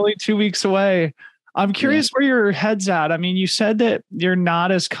it's only 2 weeks away. I'm curious where your head's at. I mean, you said that you're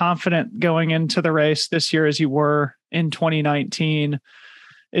not as confident going into the race this year as you were in 2019.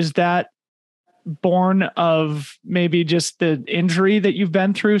 Is that born of maybe just the injury that you've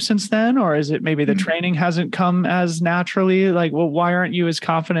been through since then? Or is it maybe the training hasn't come as naturally? Like, well, why aren't you as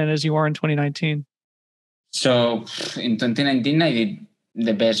confident as you were in 2019? So in 2019, I did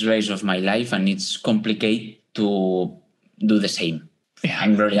the best race of my life, and it's complicated to do the same. Yeah.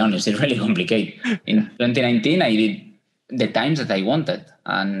 I'm very honest, it's really complicated. In 2019, I did the times that I wanted,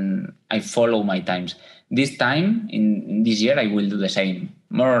 and I follow my times. This time, in this year, I will do the same,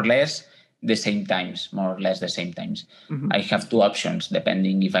 more or less the same times. Mm-hmm. I have two options,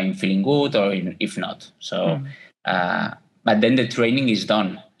 depending if I'm feeling good or if not. So, but then the training is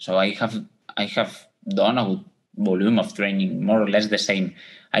done. So I have done a good volume of training, more or less the same.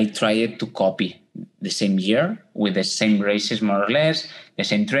 I tried to copy the same year with the same races, more or less, the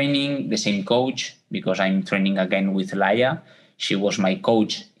same training, the same coach, because I'm training again with Laia. She was my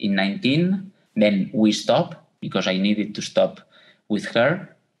coach in 19. Then we stopped because I needed to stop with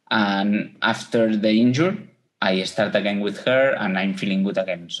her. And after the injury, I start again with her, and I'm feeling good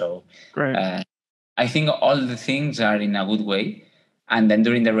again. So I think all the things are in a good way. And then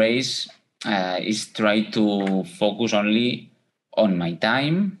during the race, is try to focus only on my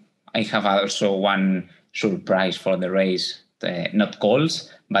time. I have also one surprise for the race, not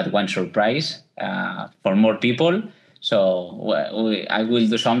calls, but one surprise for more people. So I will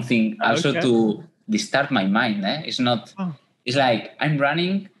do something also to disturb my mind. It's not. It's like I'm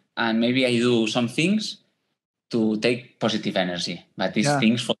running, and maybe I do some things to take positive energy, but it's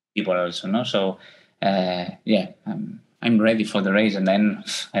things for people also, no? So I'm ready for the race, and then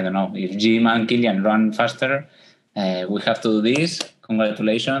I don't know if Jim and Kilian run faster. We have to do this.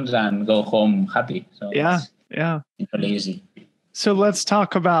 Congratulations, and go home happy. So it's really easy. So let's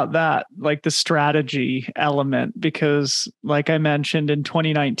talk about that, like the strategy element, because like I mentioned in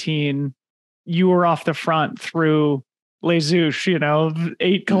 2019, you were off the front through Les Houches,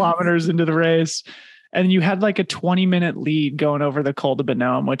 8 kilometers into the race. And you had like a 20-minute lead going over the Col de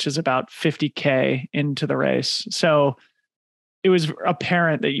Bonhomme, which is about 50K into the race. So it was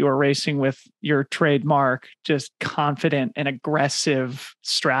apparent that you were racing with your trademark, just confident and aggressive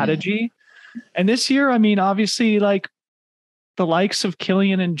strategy. And this year, I mean, obviously, like the likes of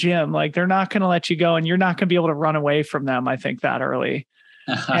Kilian and Jim, like they're not going to let you go, and you're not going to be able to run away from them, I think, that early.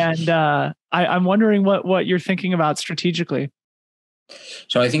 And I'm wondering what you're thinking about strategically.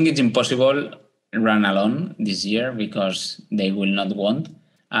 So I think it's impossible run alone this year because they will not want.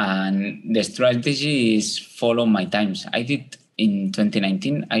 And the strategy is follow my times. I did in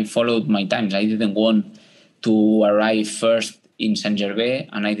 2019, I followed my times. I didn't want to arrive first in Saint-Gervais,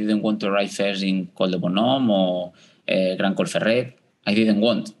 and I didn't want to arrive first in Col de Bonhomme or Grand Col Ferret. I didn't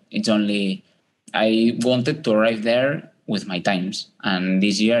want. It's only I wanted to arrive there with my times, and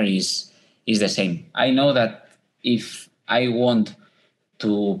this year is the same. I know that if I want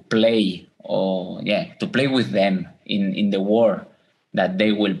to play to play with them in the war that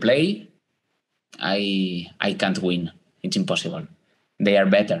they will play, I can't win. It's impossible. They are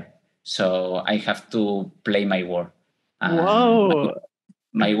better, so I have to play my war. Whoa!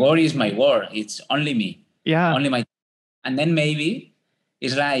 My war is my war. It's only me. Yeah. Only my. And then maybe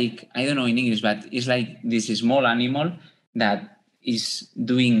it's like, I don't know in English, but it's like this small animal that is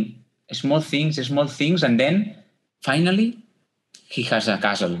doing small things, and then finally he has a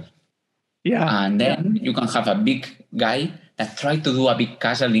castle. Yeah. And then you can have a big guy that try to do a big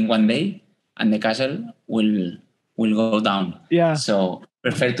castle in one day, and the castle will go down. Yeah. So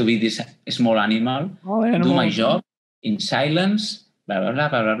prefer to be this small animal, do my job in silence, blah, blah, blah,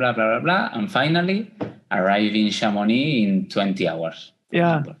 blah, blah, blah, blah, blah, and finally arrive in Chamonix in 20 hours.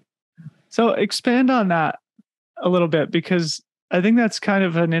 Yeah. So expand on that a little bit, because I think that's kind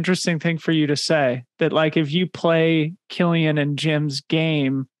of an interesting thing for you to say, that like if you play Kilian and Jim's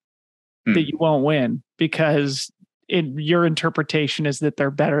game, that you won't win because your interpretation is that they're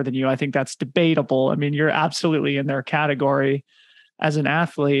better than you. I think that's debatable. I mean, you're absolutely in their category as an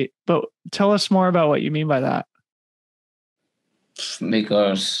athlete, but tell us more about what you mean by that.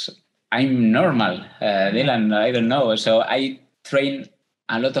 Because I'm normal, Dylan, I don't know. So I train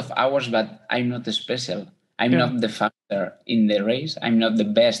a lot of hours, but I'm not special. I'm not the faster in the race. I'm not the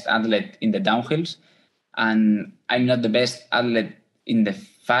best athlete in the downhills. And I'm not the best athlete in the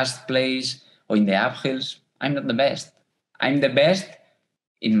fast place or in the uphills. I'm not the best. I'm the best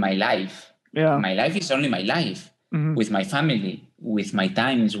in my life. Yeah. My life is only my life, with my family, with my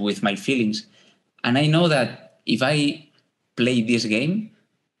times, with my feelings. And I know that if I play this game,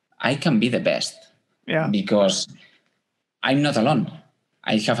 I can be the best. Yeah. Because I'm not alone.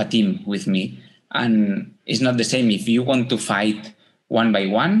 I have a team with me. And it's not the same. If you want to fight one by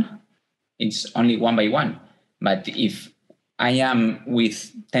one, it's only one by one. But if I am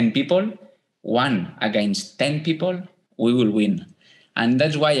with 10 people, 1 against 10 people, we will win. And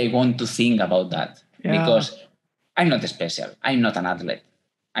that's why I want to think about that. Yeah. Because I'm not special. I'm not an athlete.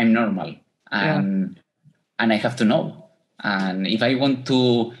 I'm normal. And I have to know. And if I want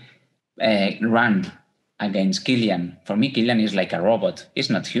to run against Kilian, for me, Kilian is like a robot. He's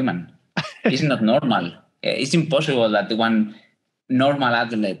not human. He's not normal. It's impossible that one normal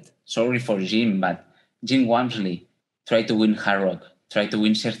athlete, sorry for Jim, but Jim Walmsley tried to win Hard Rock, tried to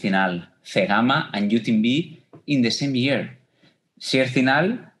win Cercinal, Cegama, and UTMB in the same year.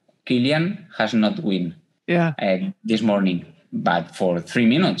 Cercinal, Kilian has not won this morning, but for 3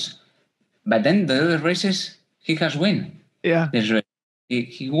 minutes. But then the other races, he has won. Yeah.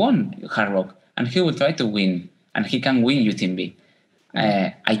 He won Hard Rock, and he will try to win, and he can win UTMB.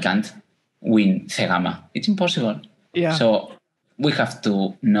 I can't win Cegama. It's impossible. Yeah. So we have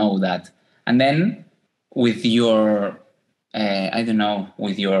to know that. And then with your,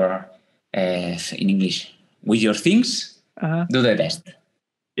 with your, in English, with your things, do the best.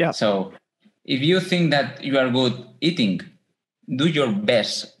 Yeah. So if you think that you are good eating, do your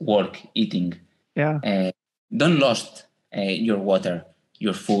best work eating. Yeah. Don't lose your water,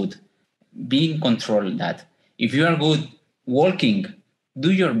 your food. Be in control of that. If you are good walking,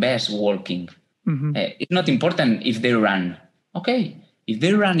 do your best walking. It's not important if they run. Okay, if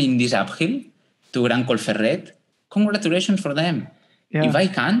they run in this uphill to Gran Colferret, congratulations for them. Yeah. If I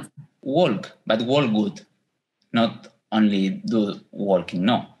can't, walk, but walk good. Not only do walking,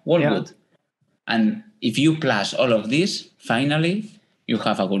 no, walk good. And if you plus all of this, finally, you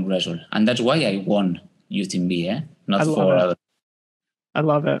have a good result. And that's why I won UTMB, not for others. I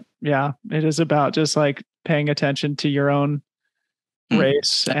love it. Yeah, it is about just like paying attention to your own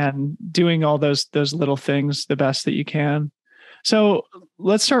race and doing all those little things the best that you can. So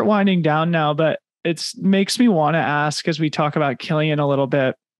let's start winding down now, but it makes me want to ask, as we talk about Kilian a little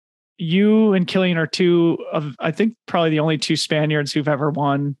bit, you and Kilian are two of, I think, probably the only two Spaniards who've ever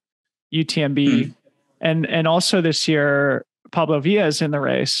won UTMB. And also this year, Pablo Villa is in the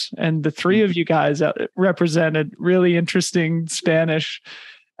race, and the three of you guys represented really interesting Spanish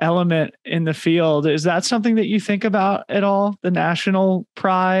element in the field. Is that something that you think about at all? The national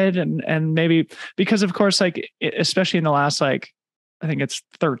pride and maybe because of course, like, especially in the last, like, I think it's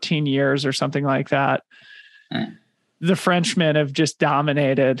 13 years or something like that, the Frenchmen have just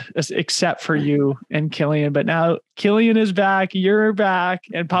dominated except for you and Kilian. But now Kilian is back, you're back,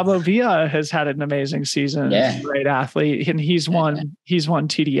 and Pablo Villa has had an amazing season. He's a great athlete, and he's won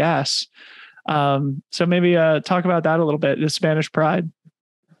TDS. So maybe talk about that a little bit, the Spanish pride.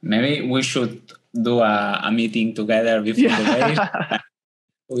 Maybe we should do a meeting together before the race.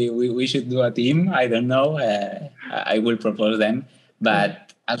 We should do a team. I don't know. I will propose them.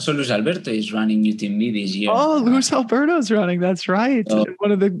 But also Luis Alberto is running UTMB this year. Oh, Luis Alberto's running. That's right. So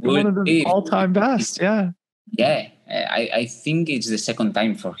one of the all-time best. Yeah. Yeah. I think it's the second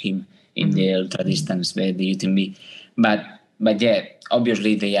time for him in the ultra distance, the UTMB. But yeah,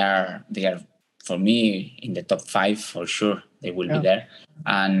 obviously they are for me in the top 5 for sure. They will be there.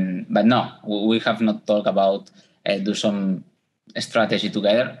 But no, we have not talked about do some strategy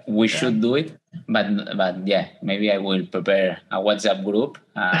together. We should do it, but yeah, maybe I will prepare a WhatsApp group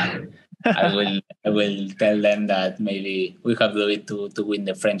and I will tell them that maybe we have to do it to win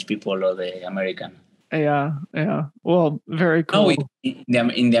the French people or the American. Yeah. Well, very cool. No,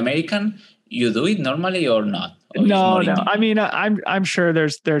 in the American, you do it normally or not? Or no. I mean, I'm sure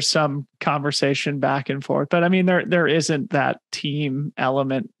there's some conversation back and forth, but I mean, there isn't that team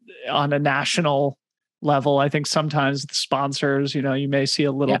element on a national level. I think sometimes the sponsors, you may see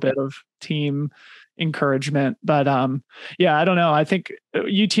a little bit of team encouragement, but I don't know. I think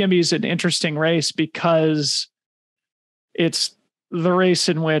UTMB is an interesting race because it's the race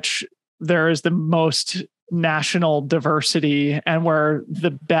in which there is the most national diversity and where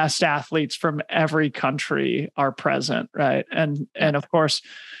the best athletes from every country are present. Right. And of course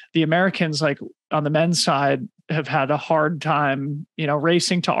the Americans, like on the men's side, have had a hard time,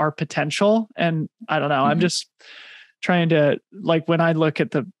 racing to our potential. And I don't know, I'm just trying to, like, when I look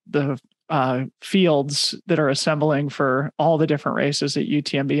at the fields that are assembling for all the different races at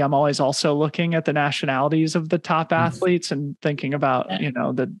UTMB, I'm always also looking at the nationalities of the top athletes and thinking about,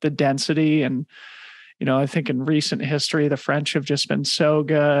 the density. And, I think in recent history, the French have just been so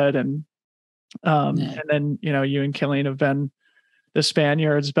good. And then, you and Killian have been the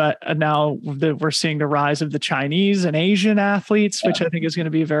Spaniards, but now we're seeing the rise of the Chinese and Asian athletes, which I think is going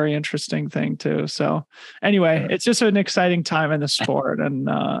to be a very interesting thing too. So anyway, it's just an exciting time in the sport. And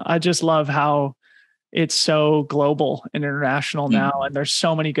I just love how it's so global and international now. And there's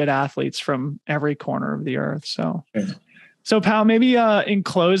so many good athletes from every corner of the earth. So Pau, maybe in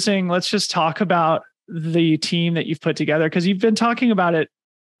closing, let's just talk about the team that you've put together, because you've been talking about it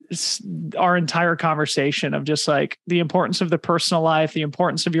our entire conversation of just like the importance of the personal life, the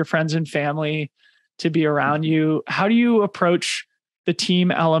importance of your friends and family to be around you. How do you approach the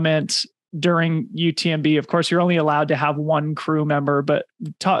team element during UTMB? Of course, you're only allowed to have one crew member, but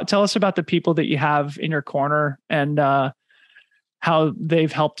tell us about the people that you have in your corner and how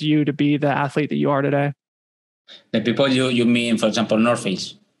they've helped you to be the athlete that you are today. The people you mean, for example, North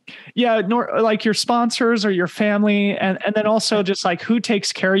Face? Yeah, like your sponsors or your family, and then also just like who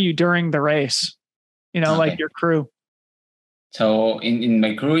takes care of you during the race, like your crew. So in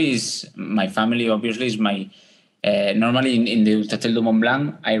my crew is my family, obviously, is my, normally in the Ultratrail du Mont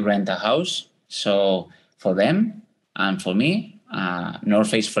Blanc, I rent a house. So for them and for me, North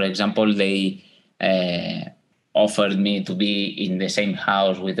Face, for example, they offered me to be in the same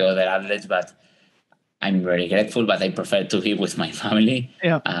house with the other athletes, but I'm very grateful, but I prefer to be with my family.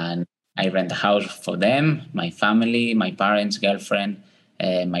 Yeah. And I rent a house for them, my family, my parents, girlfriend,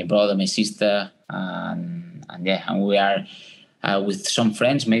 my brother, my sister. And we are with some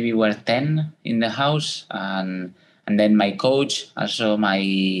friends. Maybe we're 10 in the house. And then my coach, also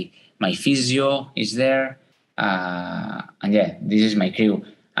my physio is there. This is my crew.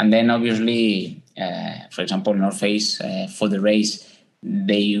 And then obviously, for example, North Face, for the race,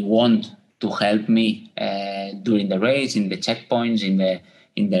 they want to help me during the race, in the checkpoints,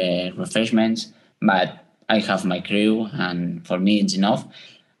 in the refreshments. But I have my crew, and for me, it's enough.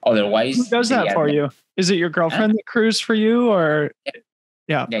 Otherwise, who does that for you? Is it your girlfriend that crews for you, or?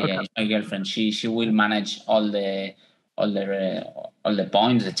 Yeah, it's my girlfriend. She will manage all the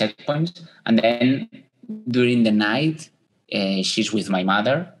points, the checkpoints, and then during the night, she's with my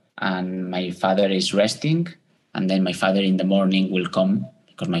mother, and my father is resting, and then my father in the morning will come.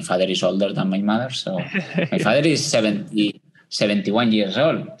 Because my father is older than my mother. So my father is 71 years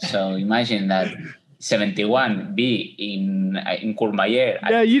old. So imagine that 71 be in Courmayeur.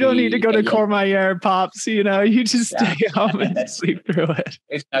 Yeah, you don't need to go to Courmayeur, Pops. You just stay home and sleep through it.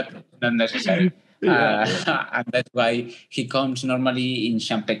 It's not necessary. And that's why he comes normally in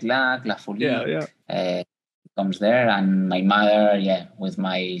Champeclac, La Folie. He comes there. And my mother, with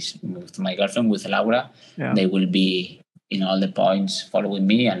my girlfriend, with Laura, they will be in all the points following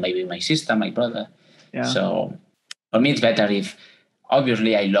me, and maybe my sister, my brother. Yeah. So for me, it's better if,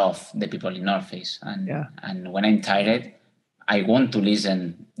 obviously, I love the people in North Face. And when I'm tired, I want to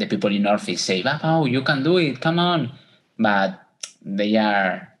listen the people in North Face say, "Wow, you can do it, come on." But they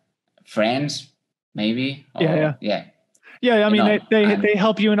are friends, maybe. Yeah, I you mean, know, they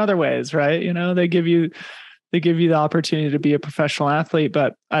help you in other ways, right? You know, they give you the opportunity to be a professional athlete.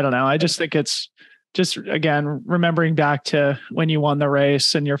 But I don't know. I just think it's just, again, remembering back to when you won the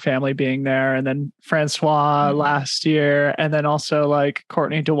race and your family being there, and then Francois last year, and then also like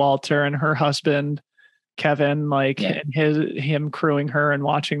Courtney DeWalter and her husband Kevin, like, yeah. and him crewing her and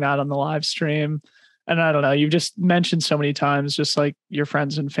watching that on the live stream. And I don't know, you've just mentioned so many times just like your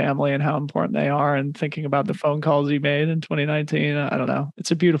friends and family and how important they are, and thinking about the phone calls you made in 2019. I don't know.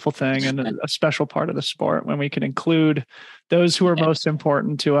 It's a beautiful thing and a special part of the sport when we can include those who are most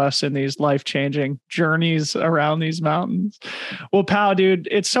important to us in these life-changing journeys around these mountains. Well, Pau, dude,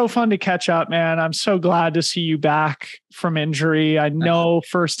 it's so fun to catch up, man. I'm so glad to see you back from injury. I know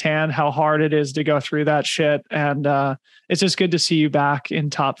firsthand how hard it is to go through that shit. And it's just good to see you back in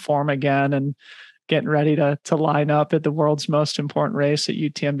top form again and getting ready to line up at the world's most important race at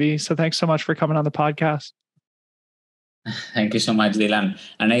UTMB. So thanks so much for coming on the podcast. Thank you so much, Dylan.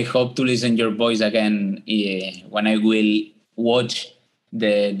 And I hope to listen your voice again when I will watch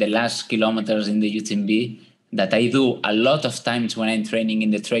the last kilometers in the UTMB, that I do a lot of times when I'm training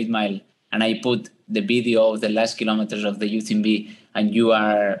in the trade mile, and I put the video of the last kilometers of the UTMB, and you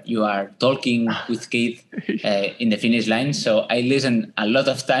are talking with Keith in the finish line. So I listen a lot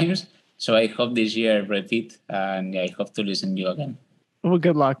of times. So I hope this year repeat, and I hope to listen to you again. Well,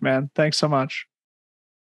 good luck, man. Thanks so much.